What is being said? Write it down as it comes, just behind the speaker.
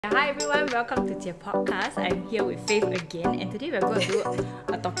Hi everyone, welcome to your podcast. I'm here with Faith again, and today we're going to do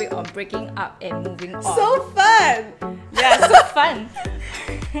a topic on breaking up and moving on. So fun! Yeah, so fun.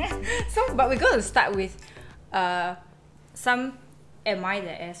 But we're going to start with some am I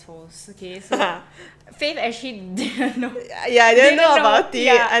the assholes? Okay, so Faith actually didn't know. Yeah, I didn't know about it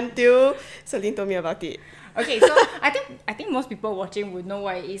yeah. until Celine told me about it. Okay, so I think most people watching would know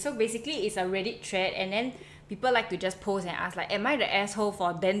what it is. So basically, it's a Reddit thread, and then people like to just post and ask like, "Am I the asshole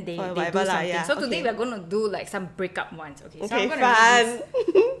for?" Then they do something. Yeah. So today we're gonna do like some breakup ones. Okay, so Okay, I'm gonna fun.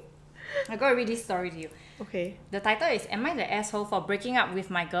 I'm gonna read this story to you. Okay. The title is "Am I the asshole for breaking up with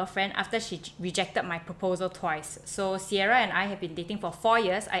my girlfriend after she rejected my proposal twice?" So Sierra and I have been dating for 4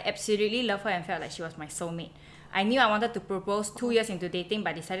 years. I absolutely love her and felt like she was my soulmate. I knew I wanted to propose 2 years into dating,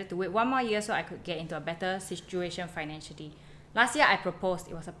 but decided to wait 1 more year so I could get into a better situation financially. Last year I proposed.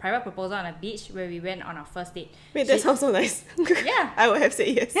 It was a private proposal on a beach where we went on our first date. Wait, that sounds so nice. Yeah. I would have said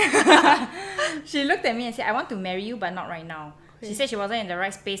yes. She looked at me and said, "I want to marry you, but not right now." Okay. She said she wasn't in the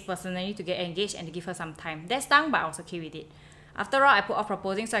right space personally to get engaged and to give her some time. That stung, but I was okay with it. After all, I put off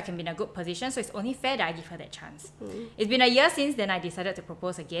proposing so I can be in a good position, so it's only fair that I give her that chance. It's been a year since then I decided to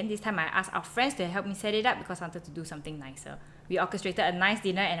propose again. This time I asked our friends to help me set it up because I wanted to do something nicer. We orchestrated a nice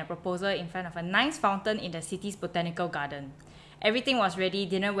dinner and a proposal in front of a nice fountain in the city's botanical garden. Everything was ready,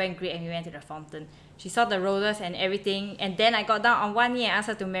 dinner went great, and we went to the fountain. She saw the roses and everything, and then I got down on one knee and asked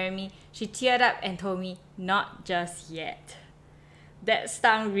her to marry me. She teared up and told me, "Not just yet." That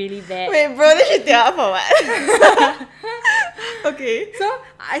stung really bad. Wait, bro, did she tear up for what? Okay.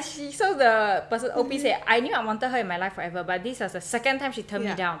 So the person OP said, "I knew I wanted her in my life forever, but this was the second time she turned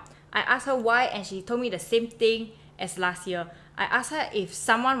me down. I asked her why, and she told me the same thing as last year. I asked her if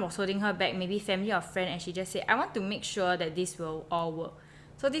someone was holding her back, maybe family or friend, and she just said, I want to make sure that this will all work.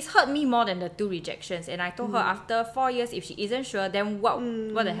 So this hurt me more than the 2 rejections, and I told her after 4 years, if she isn't sure, then what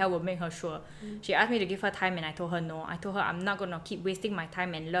the hell would make her sure? She asked me to give her time, and I told her no. I told her I'm not going to keep wasting my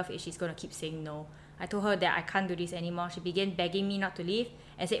time and love if she's going to keep saying no. I told her that I can't do this anymore. She began begging me not to leave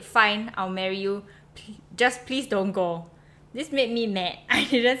and said, "Fine, I'll marry you. Just please don't go." This made me mad. I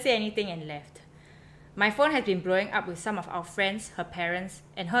didn't say anything and left. My phone has been blowing up with some of our friends, her parents,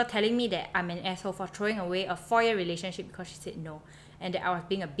 and her telling me that I'm an asshole for throwing away a 4-year relationship because she said no, and that I was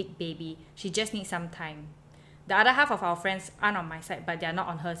being a big baby. She just needs some time. The other half of our friends aren't on my side, but they're not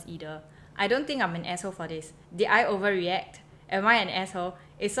on hers either. I don't think I'm an asshole for this. Did I overreact? Am I an asshole?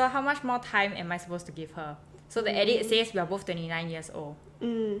 If so, how much more time am I supposed to give her? So the edit says we are both 29 years old.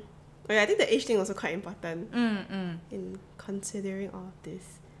 Okay, I think the age thing also quite important in considering all of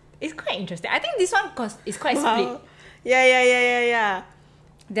this. It's quite interesting. I think this one is quite Wow. split. Yeah.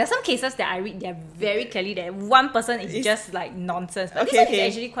 There are some cases that I read, they're very clearly that one person is just like nonsense. But Okay, this one okay.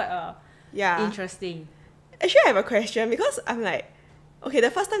 is actually quite interesting. Actually, I have a question because I'm like, okay, the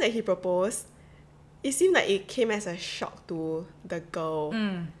first time that he proposed, it seemed like it came as a shock to the girl.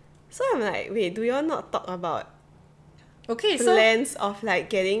 So I'm like, wait, do y'all not talk about Okay, so plans of like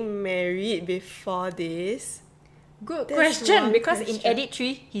getting married before this? good That's question. one Because in question. edit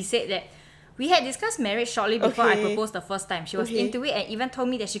 3, he said that we had discussed marriage shortly before I Okay. proposed the first time. She was Okay. into it and even told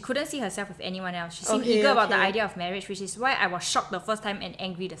me that she couldn't see herself with anyone else. She seemed Okay, eager about the okay. idea of marriage, which is why I was shocked the first time and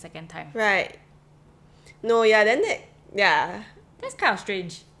angry the second time. Right. No, yeah, then that, yeah. That's kind of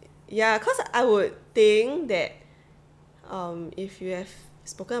strange. Yeah, because I would think that if you have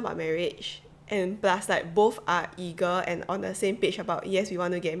spoken about marriage and plus like both are eager and on the same page about yes, we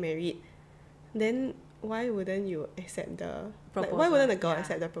want to get married, then why wouldn't you accept the like, why Proposal, wouldn't the girl yeah.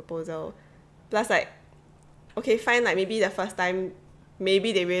 accept the proposal? Plus like, okay, fine, like maybe the first time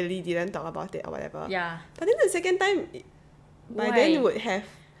maybe they really didn't talk about it or whatever. Yeah. But then the second time by Why? then you would have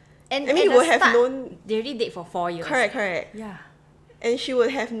And I mean, at you would the have start, known. They already date for 4 years. Correct. Yeah. And she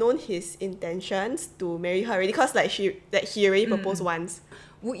would have known his intentions to marry her already because like he already proposed once.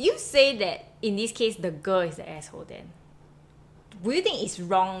 Would you say that in this case the girl is the asshole then? Would you think it's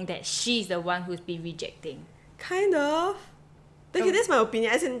wrong that she's the one who's been rejecting? Kind of. Okay, that's my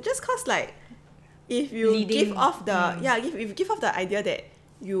opinion. As in, just cause like, if you Leading- give off the if you give off the idea that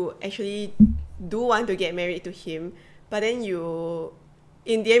you actually do want to get married to him, but then you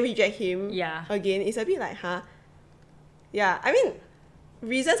in the end reject him again, it's a bit like, huh? Yeah, I mean,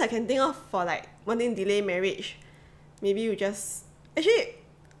 reasons I can think of for like wanting to delay marriage, maybe you just actually,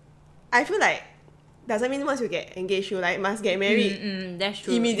 I feel like doesn't mean once you get engaged you like must get married That's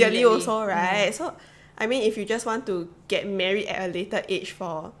true. immediately also, right? So I mean, if you just want to get married at a later age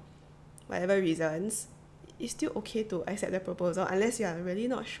for whatever reasons, it's still okay to accept the proposal unless you are really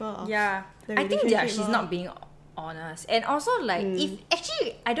not sure of the I think relationship she's or- not being honest. And also like if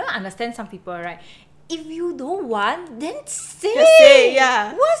actually I don't understand some people, right? if you don't want, then say. Just say,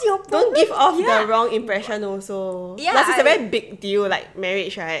 yeah. What's your problem? Don't give off the wrong impression also. Yeah, plus it's a very big deal, like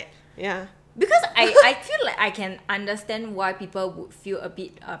marriage, right? Yeah. Because I feel like I can understand why people would feel a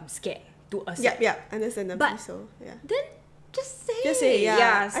bit scared to accept. Yeah, understandably but so. Yeah. Then just say. Just say,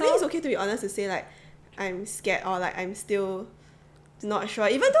 yeah. So, I think it's okay to be honest to say like I'm scared or like I'm still not sure.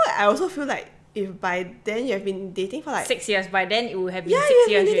 Even though I also feel like if by then you have been dating for like 6 years, by then it would have been 6 you've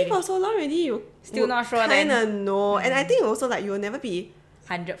years been dating already. for so long already, you Still not sure then. kinda know. And I think also like you will never be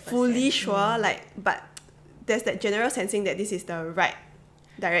 100%. fully sure, like, but there's that general sensing that this is the right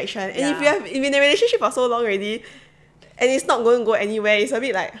direction. And if you have been in a relationship for so long already and it's not going to go anywhere, it's a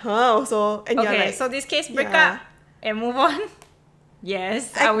bit like, also. And okay, you're like, so this case, break up and move on.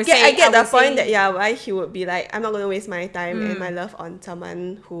 Yes, I would get the point say, that why he would be like, I'm not going to waste my time and my love on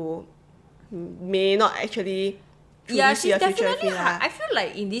someone who may not actually truly see she's a future definitely with me. I feel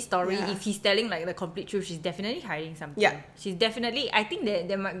like in this story, Yeah. if he's telling like the complete truth, she's definitely hiding something. Yeah. She's definitely, I think that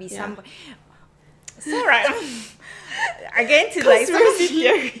there might be some. So right, again to like Conspiracy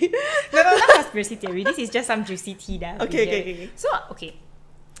theory. no, not conspiracy theory. This is just some juicy tea that. Okay. So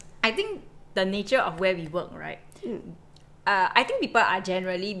I think the nature of where we work, right? I think people are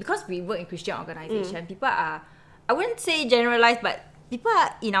generally, because we work in Christian organisation, people are, I wouldn't say generalised, but people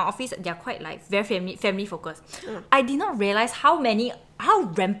are in our office, they're quite like very family focused. I did not realise how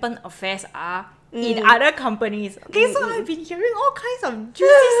rampant affairs are in other companies. Okay, so I've been hearing all kinds of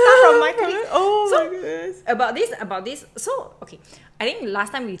juicy stuff from my colleagues. My goodness. About this. So I think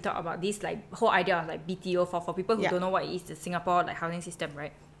last time we talked about this like whole idea of like BTO for people who don't know what it is, the Singapore like housing system,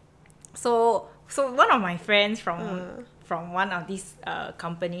 right? So one of my friends from one of these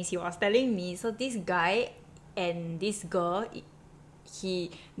companies, he was telling me, so this guy and this girl,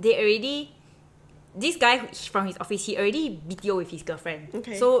 this guy from his office, he already BTO with his girlfriend.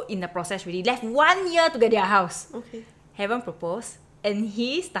 Okay. So in the process, really left 1 year to get their house. Okay. Haven't proposed, and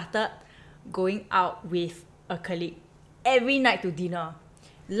he started going out with a colleague every night to dinner.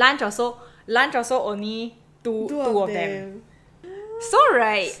 Lunch also only two of them. So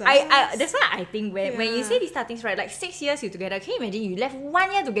right, I that's why I think when you say these things, right, like 6 years you together, can you imagine you left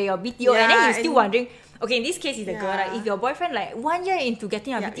 1 year to get your BTO and then you're still wondering, okay, in this case is the girl, right? If your boyfriend like 1 year into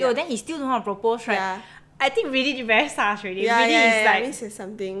getting a BTO, then he still don't want to propose, right? Yeah. I think really very sus, really. Yeah, really is like, means it's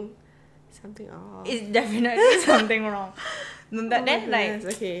something off. it's definitely something wrong. No, but then like,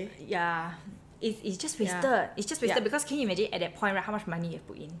 okay. yeah, it's just wasted. Yeah. It's just wasted because can you imagine at that point, right, how much money you have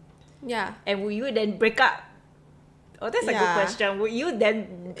put in? Yeah. And will you then break up? Oh, that's a good question. Would you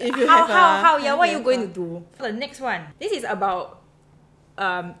then? If you what have are you going to do? For the next one, this is about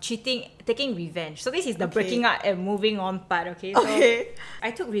cheating, taking revenge. So this is the breaking up and moving on part. Okay. So I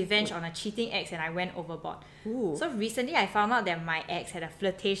took revenge on a cheating ex and I went overboard. Ooh. So recently I found out that my ex had a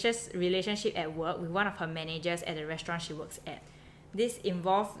flirtatious relationship at work with one of her managers at the restaurant she works at. This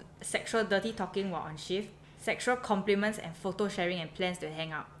involved sexual dirty talking while on shift, sexual compliments and photo sharing and plans to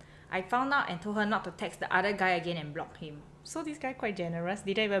hang out. I found out and told her not to text the other guy again and block him. So this guy quite generous.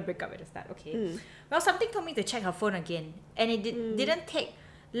 Didn't even break up at the start. Okay. Well, something told me to check her phone again. And it didn't take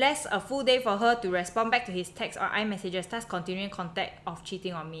less a full day for her to respond back to his text or iMessages, thus continuing contact of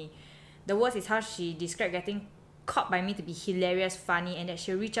cheating on me. The worst is how she described getting caught by me to be hilarious, funny, and that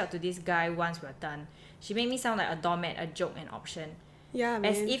she'll reach out to this guy once we're done. She made me sound like a doormat, a joke, an option. Yeah,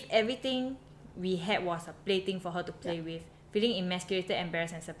 man. As if everything we had was a plaything for her to play with. Feeling emasculated,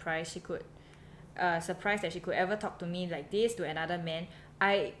 embarrassed, and surprised surprised that she could ever talk to me like this to another man,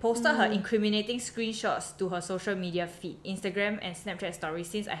 I posted her incriminating screenshots to her social media feed, Instagram and Snapchat stories,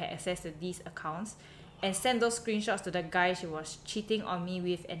 since I had access to these accounts, and sent those screenshots to the guy she was cheating on me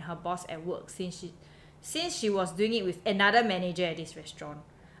with and her boss at work, since she was doing it with another manager at this restaurant.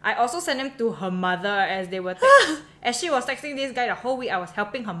 I also sent them to her mother as they were as she was texting this guy the whole week. I was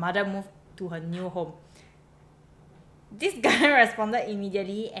helping her mother move to her new home. This guy responded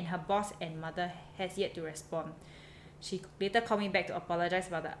immediately and her boss and mother has yet to respond. She later called me back to apologize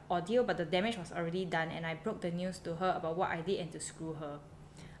about the audio, but the damage was already done and I broke the news to her about what I did and to screw her.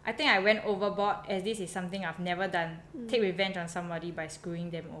 I think I went overboard as this is something I've never done. Take revenge on somebody by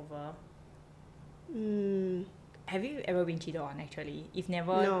screwing them over. Have you ever been cheated on actually? If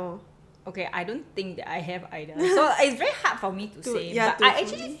never... No. Okay, I don't think that I have either. So it's very hard for me to say. But I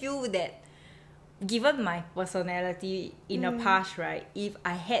actually feel that given my personality in the past, right, if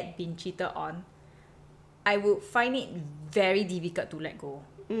I had been cheated on, I would find it very difficult to let go.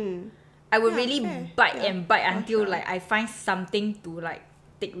 I would really bite and bite until like I find something to like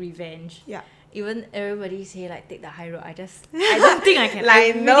take revenge. Yeah. Even everybody say like take the high road, I don't think I can. Like, I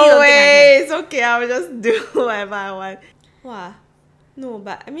really no don't way, think I it's okay, I'll just do whatever I want. Wow. No,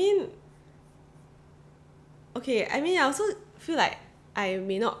 but I mean, okay, I mean, I also feel like I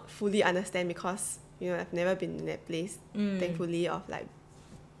may not fully understand because, you know, I've never been in that place, thankfully, of like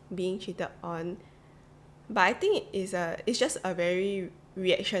being cheated on. But I think it's just a very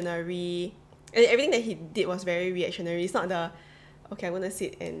reactionary, everything that he did was very reactionary. It's not the, okay, I'm gonna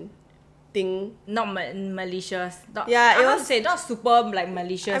sit and think. Not malicious. Not, yeah, I would say not super like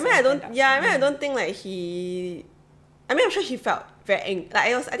malicious. I mean, I don't think like he. I mean, I'm sure he felt very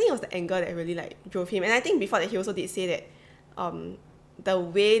like I think it was the anger that really like drove him. And I think before that he also did say that, the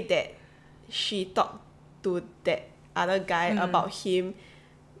way that she talked to that other guy about him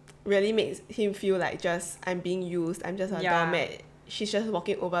really makes him feel like just I'm being used. I'm just a doormat. She's just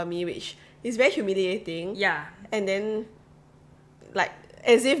walking over me, which is very humiliating. Yeah. And then, like,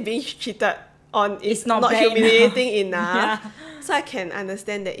 as if being cheated on is not humiliating enough. So I can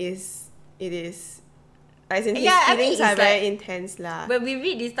understand that it is. As in, his feelings are very intense lah. When we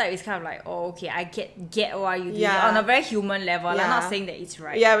read this type, it's kind of like, oh, okay, I get why you did it on a very human level. I'm not saying that it's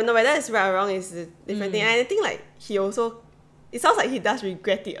right. Yeah, no, whether it's right or wrong is a different thing. And I think like he also, it sounds like he does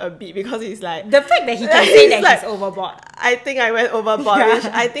regret it a bit because he's like the fact that he can say that like, he's overboard. I think I went overboard, which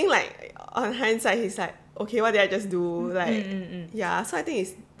I think like on hindsight he's like, okay, what did I just do? Like, yeah. So I think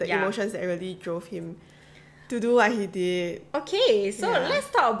it's the emotions that really drove him to do what he did. Okay, so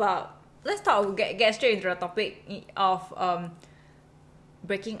let's get straight into the topic of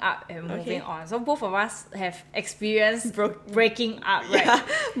breaking up and moving on. So both of us have experienced breaking up, right? Yeah,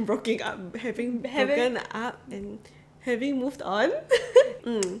 broken up, having broken up and having moved on.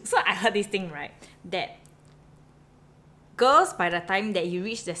 So I heard this thing, right, that girls, by the time that you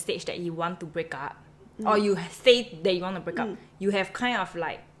reach the stage that you want to break up, or you say that you want to break up, you have kind of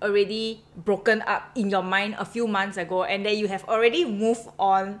like already broken up in your mind a few months ago, and then you have already moved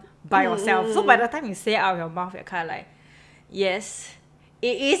on by yourself. So by the time you say it out of your mouth, you're kind of like, yes,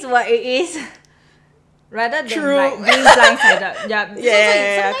 it is what it is. Rather than like being blindsided.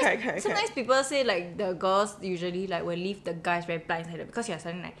 Correct. Sometimes people say like the girls usually like will leave the guys very blindsided because you're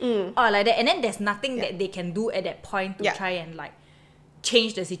suddenly like, oh, like that. And then there's nothing that they can do at that point to try and like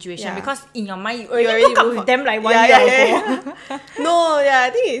change the situation because in your mind you already broke up with them like 1 year ago. No, I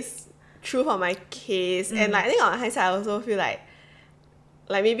think it's true for my case. And like I think on hindsight I also feel like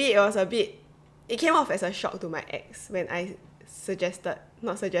maybe it came off as a shock to my ex when I when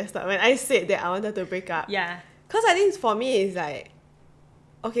I said that I wanted to break up. Yeah. Because I think for me it's like,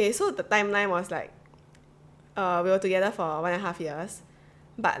 okay, so the timeline was like, we were together for 1.5 years.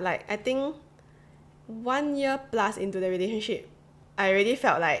 But like, I think 1 year plus into the relationship, I already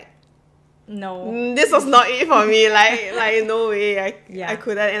felt like, no, this was not it for me. like no way, I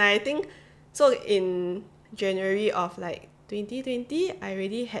couldn't. And I think, so in January of like 2020, I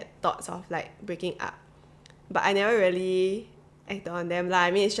already had thoughts of like breaking up. But I never really acted on them lah.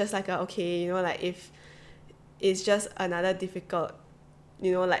 I mean, it's just like okay, you know, like if it's just another difficult,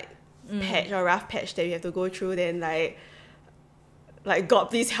 you know, like patch or rough patch that we have to go through, then like God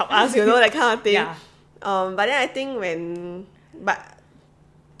please help us, you know, that kind of thing. But then I think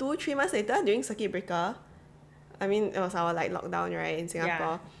 2-3 months later during circuit breaker, I mean it was our like lockdown, right, in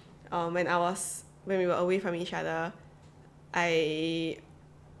Singapore. When we were away from each other, I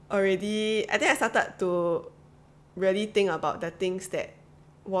think I started to really think about the things that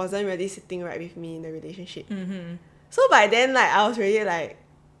wasn't really sitting right with me in the relationship. So by then, like I was really like,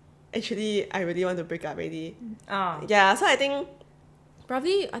 actually I really want to break up already. Yeah, so I think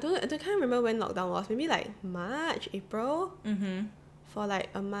probably I can't remember when lockdown was. Maybe like March, April, for like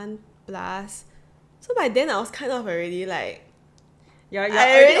a month plus. So by then I was kind of already like, you're I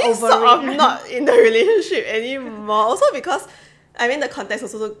already over sort of not in the relationship anymore. Also because I mean the context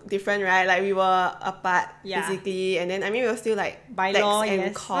was also different, right? Like we were apart physically, and then I mean we were still like by text law,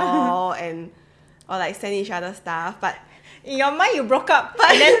 and call and or like send each other stuff. But in your mind you broke up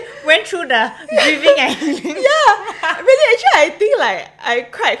and then went through the grieving and healing. Really, actually I think like I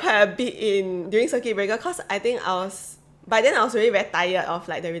cried quite a bit during circuit breaker because I think by then I was really very tired of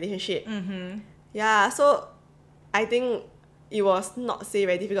like the relationship. Yeah, so I think it was not say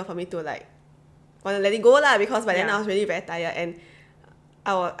very difficult for me to like want to let it go lah, because by then I was really very tired and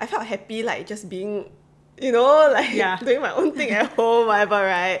I felt happy like just being, you know, like doing my own thing at home, whatever,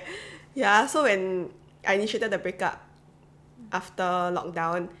 right? Yeah, so when I initiated the breakup after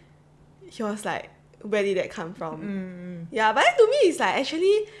lockdown, he was like, where did that come from? Yeah, but then to me it's like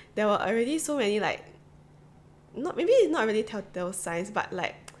actually there were already so many like maybe not really telltale signs, but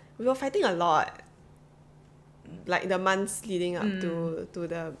like we were fighting a lot like the months leading up to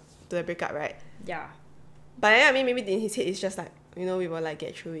the breakup, right? Yeah. But then, I mean, maybe in his head it's just like, you know, we will like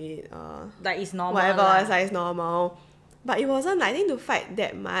get through it, like it's normal, whatever, it's like it's normal. But it wasn't like, I think to fight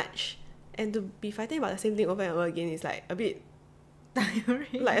that much And to be fighting about the same thing over and over again is like a bit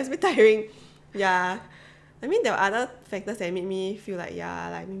tiring. Like it's a bit tiring. Yeah. I mean, there were other factors that made me feel like, yeah,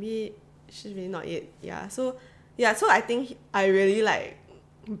 like maybe she's really not it. Yeah. So I think I really like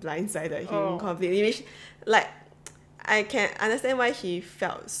blindsided him completely. Which, like, I can understand why he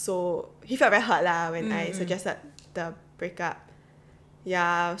felt very hurt lah when I suggested the breakup.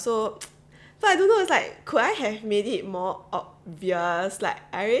 Yeah. So, but I don't know, it's like, could I have made it more obvious? Like,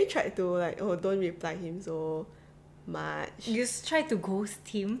 I really tried to like, don't reply him so much. You just tried to ghost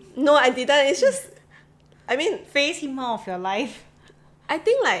him? No, I didn't. It's just, I mean, phase him out of your life. I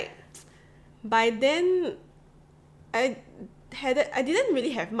think like by then I didn't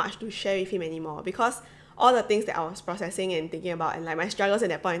really have much to share with him anymore, because all the things that I was processing and thinking about and like my struggles at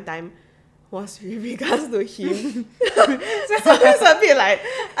that point in time was with regards to him. So it's a bit like,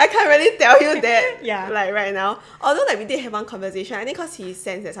 I can't really tell you that like right now. Although like we did have one conversation, I think because he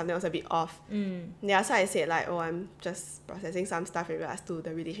sensed that something was a bit off. Yeah, so I said like, I'm just processing some stuff with regards to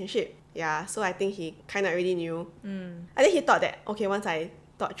the relationship. Yeah, so I think he kind of already knew. I think he thought that, okay, once I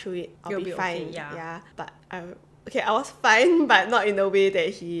thought through it, I'll be fine. Okay, yeah. But I was fine, but not in the way that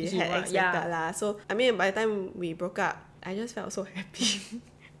he had expected lah. So I mean, by the time we broke up, I just felt so happy.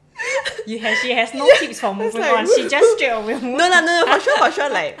 She has no tips for moving on. She just straight away moved. No, for sure.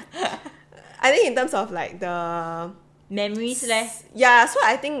 Like, I think in terms of like the memories leh. Yeah, so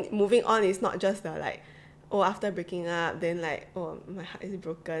I think moving on is not just the like, after breaking up, then like, my heart is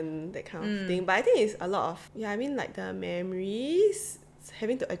broken, that kind of thing. But I think it's a lot of, I mean, like the memories,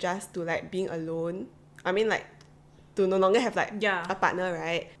 having to adjust to like being alone. I mean, like, to no longer have like a partner,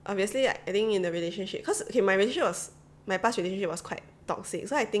 right? Obviously, like, I think in the relationship, because my past relationship was quite toxic,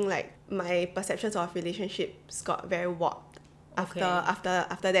 so I think like my perceptions of relationships got very warped after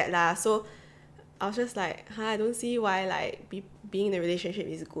that lah. So I was just like, I don't see why like being in a relationship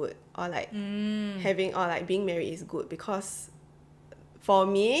is good, or like having, or like being married is good, because for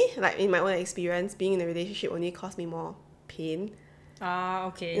me, like in my own experience, being in a relationship only caused me more pain.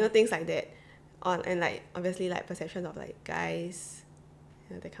 Okay. You know, things like that. And like obviously like perception of like guys,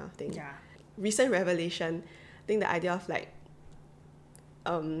 that kind of thing. Yeah. Recent revelation, I think the idea of like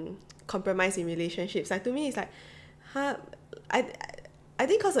compromise in relationships, like to me it's like, I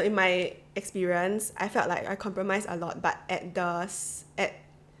think because in my experience, I felt like I compromised a lot, but at the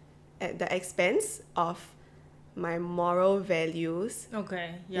expense of my moral values.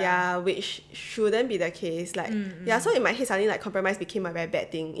 Okay. Yeah, which shouldn't be the case. Like so in my head suddenly like compromise became a very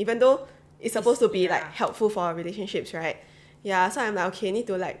bad thing, even though it's supposed to be like helpful for relationships, right? Yeah, so I'm like, okay, I need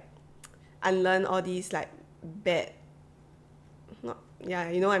to like unlearn all these like bad,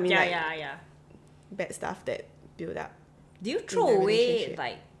 you know what I mean? Bad stuff that build up. Do you throw away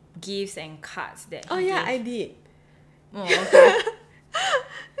like gifts and cards that I did. Oh, okay.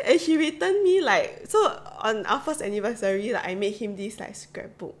 And he returned me like, so on our first anniversary, like I made him this like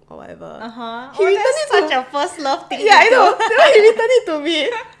scrapbook or whatever. He returned it such a first love thing. Yeah, I know. Then he returned it to me.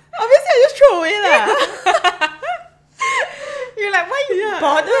 Obviously, I just throw away lah. You're like, why you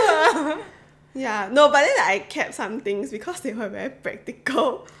bother? Yeah, no, but then I kept some things because they were very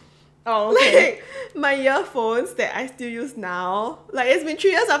practical. Oh, okay. Like my earphones that I still use now. Like it's been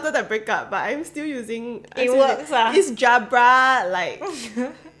 3 years after the breakup, but I'm still using. It works. It's Jabra like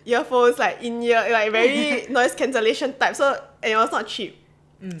earphones, like in ear, like very noise cancellation type. So and it was not cheap,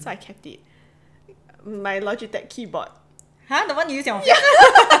 so I kept it. My Logitech keyboard. Huh? The one you use on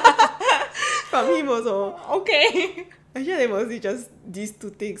from him also. Okay. Actually, they mostly just these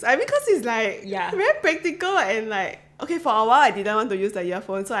two things. I mean, because it's like very practical and like, okay, for a while I didn't want to use the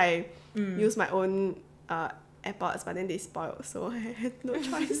earphone, so I used my own AirPods, but then they spoiled, so I had no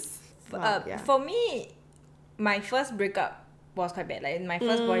choice. For me, my first breakup was quite bad. Like my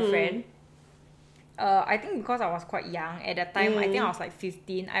first boyfriend, I think because I was quite young at that time, I think I was like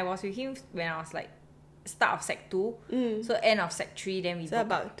 15. I was with him when I was like start of Sec 2, so end of Sec 3, then we broke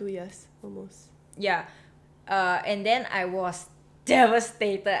about up. 2 years almost. Yeah. And then I was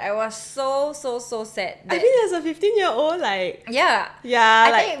devastated. I was so sad. I think as a 15-year-old, like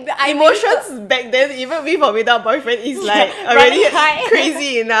I emotions back then, even with or without boyfriend, is like already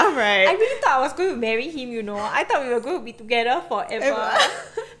crazy enough, right? I really thought I was going to marry him. You know, I thought we were going to be together forever.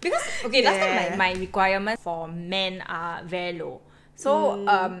 Because last time like my requirements for men are very low. So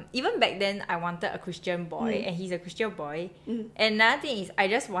even back then I wanted a Christian boy, and he's a Christian boy. And another thing is I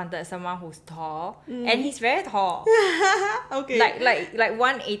just wanted someone who's tall, and he's very tall. Okay. Like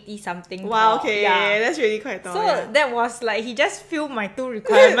 180 something. Wow, tall. okay. Yeah, that's really quite tall. So that was like, he just filled my 2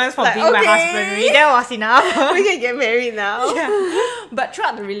 requirements for like, being my husband. Really. That was enough. We can get married now. Yeah. But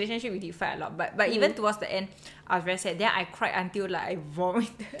throughout the relationship we did fight a lot. But even towards the end, I was very sad. Then I cried until like I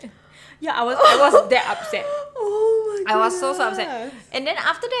vomited. Yeah, I was that upset. Oh my god. I was so upset. And then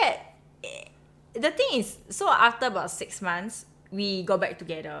after that, the thing is, so after about 6 months, we got back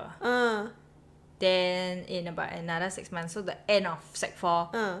together. Then in about another 6 months, so the end of Sec 4,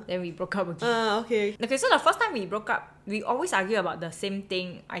 then we broke up again. Okay. Okay, so the first time we broke up, we always argue about the same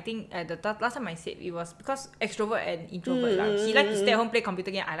thing. I think the last time I said it was because extrovert and introvert. He liked to stay at home, play computer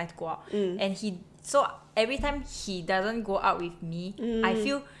game, I like to go out. And so every time he doesn't go out with me, I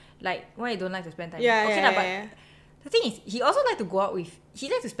feel like, why you don't like to spend time? But the thing is, he also like to go out with, he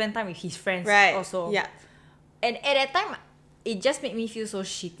likes to spend time with his friends also. Yeah. And at that time, it just made me feel so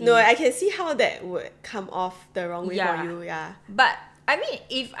shitty. No, I can see how that would come off the wrong way for you, But I mean,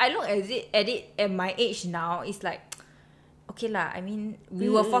 if I look at it at my age now, it's like, okay lah. I mean, we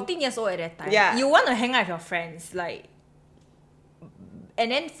were 14 years old at that time. Yeah. You want to hang out with your friends, like,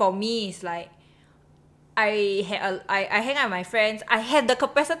 and then for me, it's like, I hang out with my friends. I have the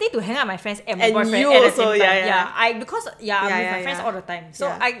capacity to hang out with my friends and my boyfriend you at the also, same time. I'm yeah. with my friends all the time. So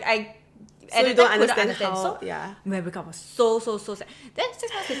I So at you the don't time couldn't understand understand. how, So when I break up, I was so sad. Then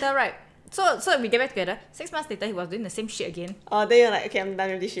 6 months later, right? So we get back together. 6 months later, he was doing the same shit again. Oh, then you're like, okay, I'm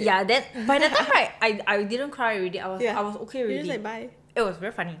done with this shit. Yeah. Then by the time, right, I didn't cry already. I was okay You're already. just like, bye. It was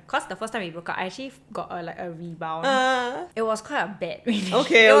very funny because the first time we broke up, I actually got a rebound. It was quite a bad.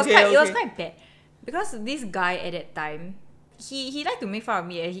 Okay, it was quite bad because this guy at that time, he liked to make fun of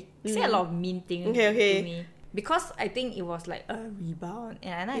me and he said a lot of mean things to me. Because I think it was like a rebound,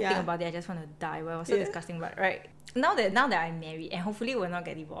 and I think about it, I just want to die. Well, it was so disgusting, but right now that I'm married, and hopefully we'll not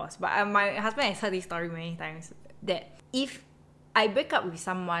get divorced. But my husband has heard this story many times that if I break up with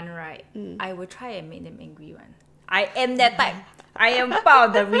someone, right, I will try and make them angry one. I am that type. I am part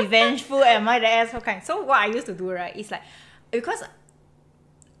of the revengeful and my the asshole kind. So what I used to do, right, is like, because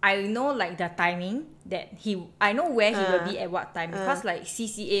I know like the timing that I know where he will be at what time because like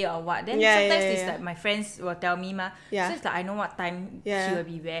CCA or what. Then sometimes it's like my friends will tell me so it's like I know what time he will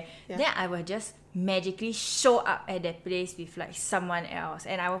be where. Then I will just magically show up at that place with like someone else,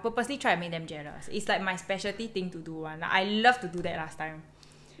 and I will purposely try and make them jealous. It's like my specialty thing to do one. Like, I love to do that last time.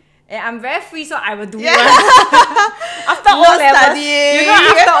 And I'm very free, so I will do one. After O levels, you know,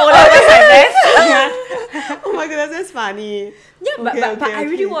 after O levels like that. Oh my goodness, that's funny. Yeah, but I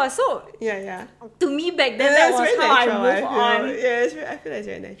really was. So to me back then, that was how I moved on. Yeah, I feel like it's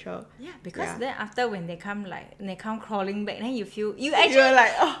very natural. Yeah, because then after when they come crawling back, then you're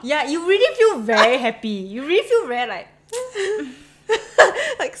like, oh. Yeah, you really feel very happy. You really feel very like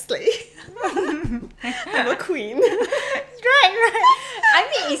like slay. I'm a queen. Right. I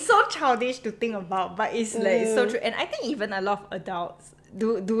mean, it's so childish to think about, but it's like so true. And I think even a lot of adults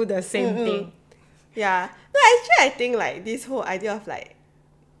do the same thing. Yeah. No, actually, I think like this whole idea of like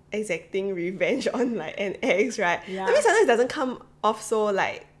exacting revenge on like an ex, right? Yeah. I mean, sometimes it doesn't come off so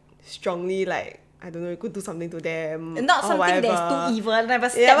like strongly, like, I don't know, you could do something to them. Not or something whatever. that's too evil, never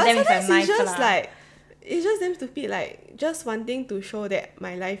stab them with a knife. It's just like, it's just damn stupid, like just wanting to show that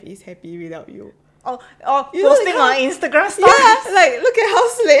my life is happy without you. Or posting on Instagram stories. Yeah, like look at how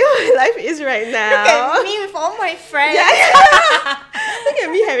slay my life is right now. Look at me with all my friends. Look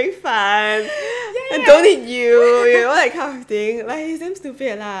at me having fun. And don't need you know, that kind of thing. Like, it's damn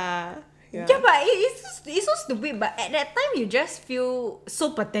stupid lah. Yeah, but it's so stupid. But at that time, you just feel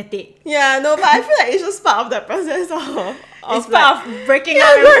so pathetic. Yeah, no, but I feel like it's just part of the process of it's part of breaking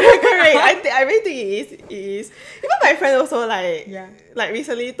up. Correct. I really think it is. Even my friend also like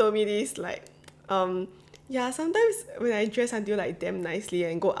recently told me this, like, sometimes when I dress until like damn nicely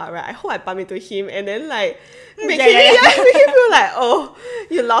and go out, right, I hope I bump into him and then like make him feel like, oh,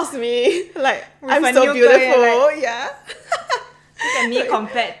 you lost me. Like, with I'm so beautiful. Girl, like, look at me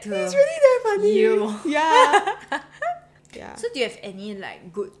compared to it's really that funny. You. Yeah. So do you have any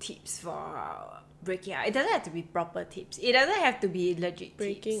like good tips for breaking up? It doesn't have to be proper tips. It doesn't have to be legit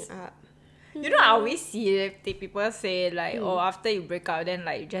breaking tips. up. You know, I always see people say like, oh, after you break up, then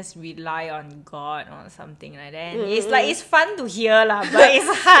like you just rely on God or something like that. It's like, it's fun to hear lah, but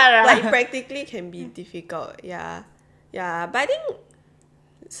it's hard. Like, practically can be difficult. Yeah. But I think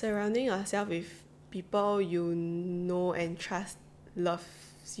surrounding yourself with people you know and trust loves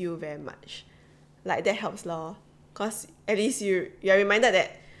you very much, like, that helps lor. Cause at least you're reminded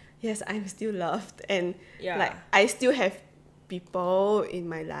that yes, I'm still loved, and like I still have people in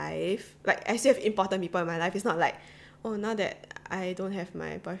my life, like I still have important people in my life. It's not like, oh, now that I don't have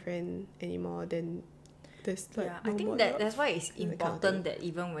my boyfriend anymore, then there's like I think that's why it's important that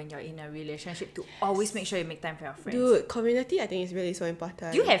even when you're in a relationship, to always make sure you make time for your friends. Dude, community I think is really so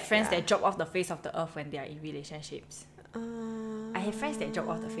important. Do you have friends that drop off the face of the earth when they are in relationships? I have friends that drop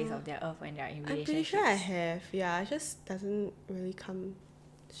off the face of their earth when they are in relationships. I'm pretty sure I have. Yeah, it just doesn't really come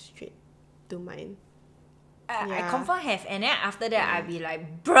straight to mine. I confirm have, and then after that I'll be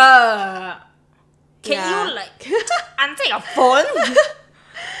like, bruh, can you like answer your phone?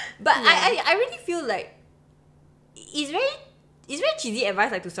 But I really feel like it's very cheesy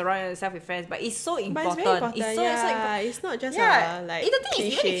advice like to surround yourself with friends, but it's so important. But it's very important. It's so important. It's not just like the thing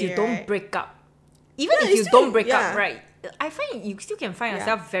is, even if you don't break up, right? I find you still can find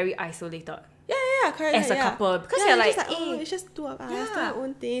yourself very isolated. Correct. As a couple, because you're like, it's just two of us, do our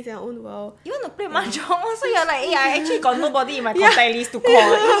own things in our own world. You want to play mahjong, so you're like, I actually got nobody in my contact list to call.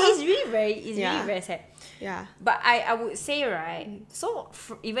 It's really very sad. Yeah. But I would say, right, so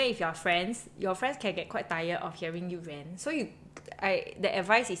even if you're friends, your friends can get quite tired of hearing you rant. So the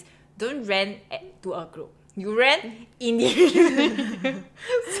advice is, don't rant to a group. You rant individually.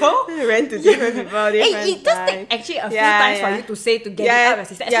 So rant to different people, it does take actually a few times for you to say to get it out of your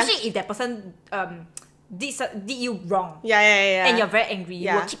system, especially if that person did you wrong. And you're very angry.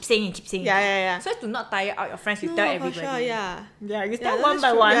 You will keep saying. So as to not tire out your friends, you tell everybody. For sure, you tell one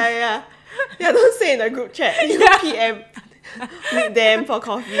by one. Don't say in the group chat. You PM. Meet them for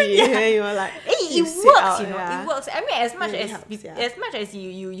coffee. And then you were like, it works, you know. It works. I mean, as much as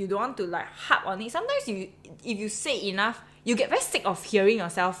you don't want to like harp on it, sometimes if you say enough, you get very sick of hearing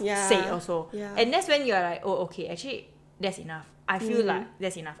yourself say it also. And that's when you're like, oh, okay, actually that's enough. I feel like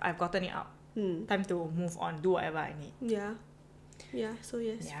that's enough. I've gotten it out. Time to move on, do whatever I need. So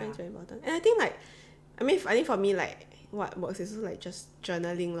friends very important. And I think for me, like what works is also like just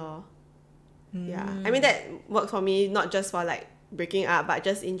journaling lor. I mean that works for me, not just for like breaking up, but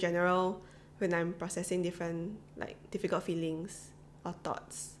just in general when I'm processing different like difficult feelings or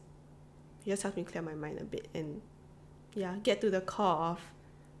thoughts. It just helps me clear my mind a bit and get to the core of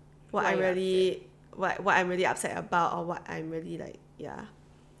what I'm really upset about, or what I'm really like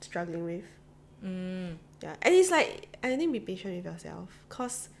struggling with. And it's like, I think be patient with yourself,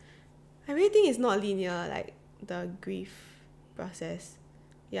 cause I really think it's not linear, like the grief process.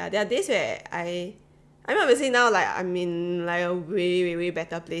 There are days where I'm obviously now like I'm in like a way, way, way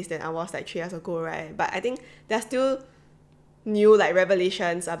better place than I was like 3 years ago, right? But I think there's still new like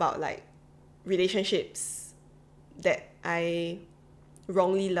revelations about like relationships that I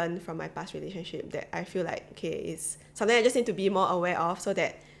wrongly learned from my past relationship, that I feel like, okay, it's something I just need to be more aware of, so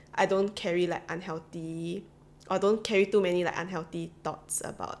that I don't carry like unhealthy, or don't carry too many like unhealthy thoughts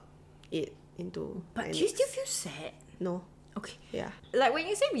about it into. But do you still feel sad? No. Okay. Yeah. Like when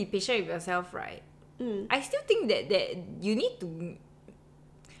you say be patient with yourself, right? I still think that you need to,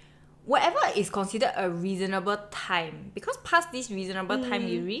 whatever is considered a reasonable time, because past this reasonable time,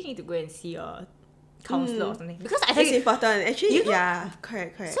 you really need to go and see a counselor or something. Because I think it's important. Actually, you know,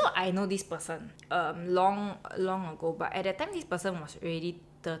 correct. So I know this person long ago, but at that time this person was already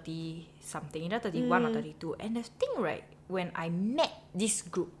 30 something, either 31 or 32. And the thing, right, when I met this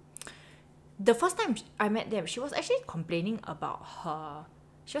group, the first time I met them, she was actually complaining about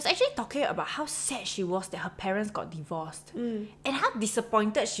she was actually talking about how sad she was that her parents got divorced, and how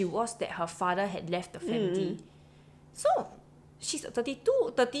disappointed she was that her father had left the family. So she's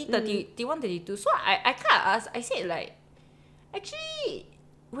 32, 30, 31, 32. So I kind of asked, I said like, actually,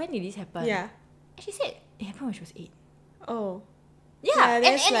 when did this happen? And she said it happened when she was 8. Oh. And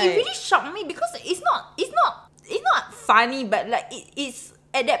like, it really shocked me, because it's not funny, but like it's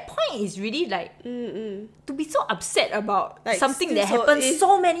at that point, it's really like to be so upset about like something that happened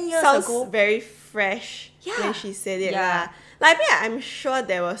so many years ago. Sounds very fresh when she said it. Like, I mean, I'm sure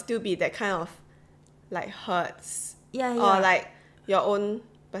there will still be that kind of like hurts. Or like your own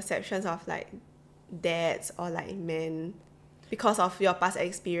perceptions of like dads or like men because of your past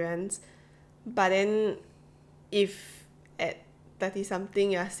experience. But then if at 30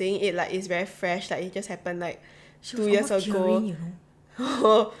 something you're saying it like it's very fresh, like it just happened like 2 years ago. Tearing, you know?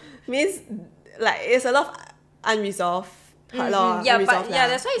 Means like it's a lot of unresolved part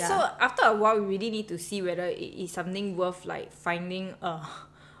that's why so after a while we really need to see whether it is something worth like finding a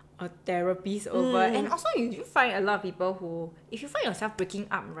therapist over. And also you do find a lot of people who, if you find yourself breaking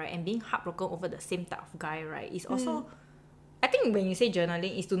up, right, and being heartbroken over the same type of guy, right, is also I think when you say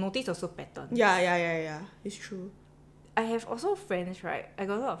journaling is to notice also patterns. It's true. I have also friends, right? I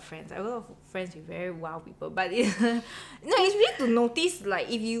got a lot of friends. I got a lot of friends with very wild people. But it's really to notice, like,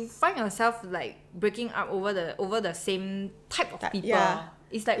 if you find yourself like breaking up over the same type of people.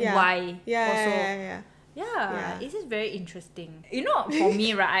 It's like why? It's just very interesting. You know, for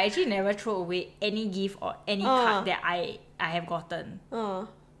me, right, I actually never throw away any gift or any card that I have gotten.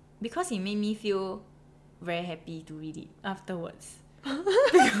 Because it made me feel very happy to read it afterwards. You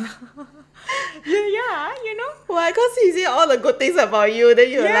know? Why? Because he said all the good things about you, then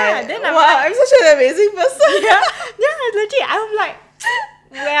you're like, then I'm such an amazing person. Legit. I'm like,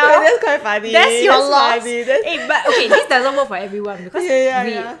 well, that's quite funny. That's your loss. Funny. Hey, but okay, this doesn't work for everyone because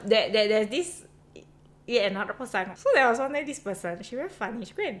Yeah. there's this another person. So there was one day this person, she very funny.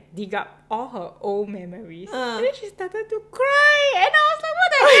 She go and dig up all her old memories. And then she started to cry. And I was like,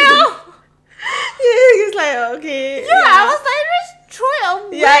 what the hell? Yeah, it's like, okay. Yeah, I was like, just throw it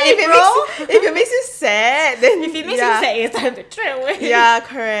away, yeah, if bro. it makes you sad, then If it makes you sad, it's time to throw it away. Yeah,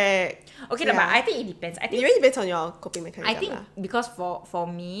 correct. Okay, no, but I think it depends. I think it really depends on your coping mechanism. I think because for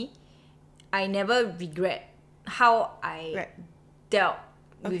me, I never regret how I dealt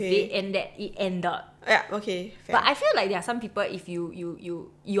with it and that it ended. Yeah, okay. Fair. But I feel like there are some people, if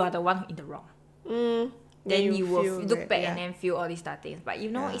you are the one in the wrong, then you will look back and then feel all these stuff things. But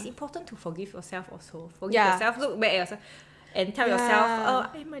you know, it's important to forgive yourself also. Forgive yourself, look back at yourself, and tell yourself,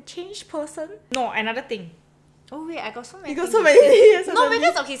 oh, I'm a changed person. No, another thing. Oh wait, I got so many. You got so many things. No,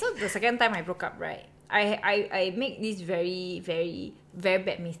 because okay, so the second time I broke up, right? I make this very, very, very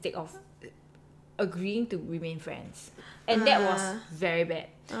bad mistake of agreeing to remain friends. And that was very bad.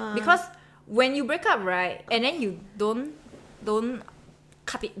 Because when you break up, right, and then you don't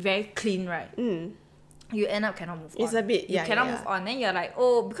cut it very clean, right? You end up cannot move on. It's a bit, you cannot move on. Then you're like,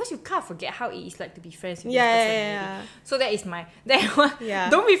 oh, because you can't forget how it is like to be friends with this person already. So that is my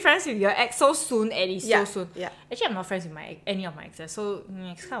don't be friends with your ex so soon, at least so soon. Actually, I'm not friends with any of my exes, so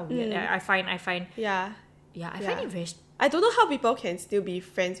it's kind of weird. I find I find it very. I don't know how people can still be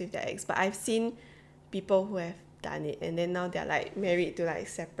friends with their ex, but I've seen people who have done it, and then now they're like married to like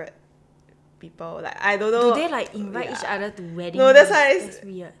separate people. Like, I don't know. Do they like invite each other to weddings? No, that's why that's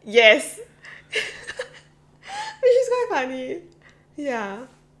weird. Yes. Which is quite funny. Yeah.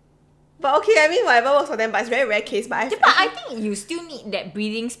 But okay, I mean, whatever works for them, but it's very rare case. But I think you still need that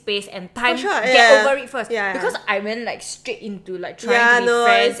breathing space and time to get over it first. Because I went like straight into like trying to be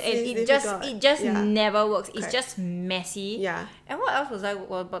friends, and it just never works. It's just messy. Yeah. And what else was I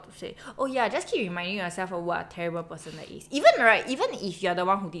about to say? Oh yeah, just keep reminding yourself of what a terrible person that is. Even if you're the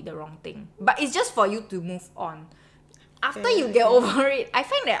one who did the wrong thing, but it's just for you to move on. After you get over it, I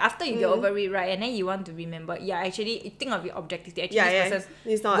find that after you get over it, right, and then you want to remember, actually, you think of it objectively. Actually,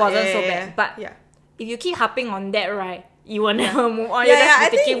 this person wasn't so bad. But if you keep harping on that, right, you will never move on. You're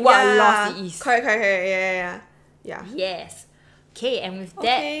just thinking what a loss it is. Correct. Yeah. Yes. Okay, and with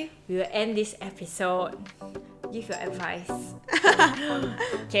that, we will end this episode. Give your advice.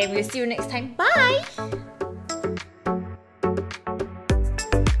 Okay, we'll see you next time. Bye!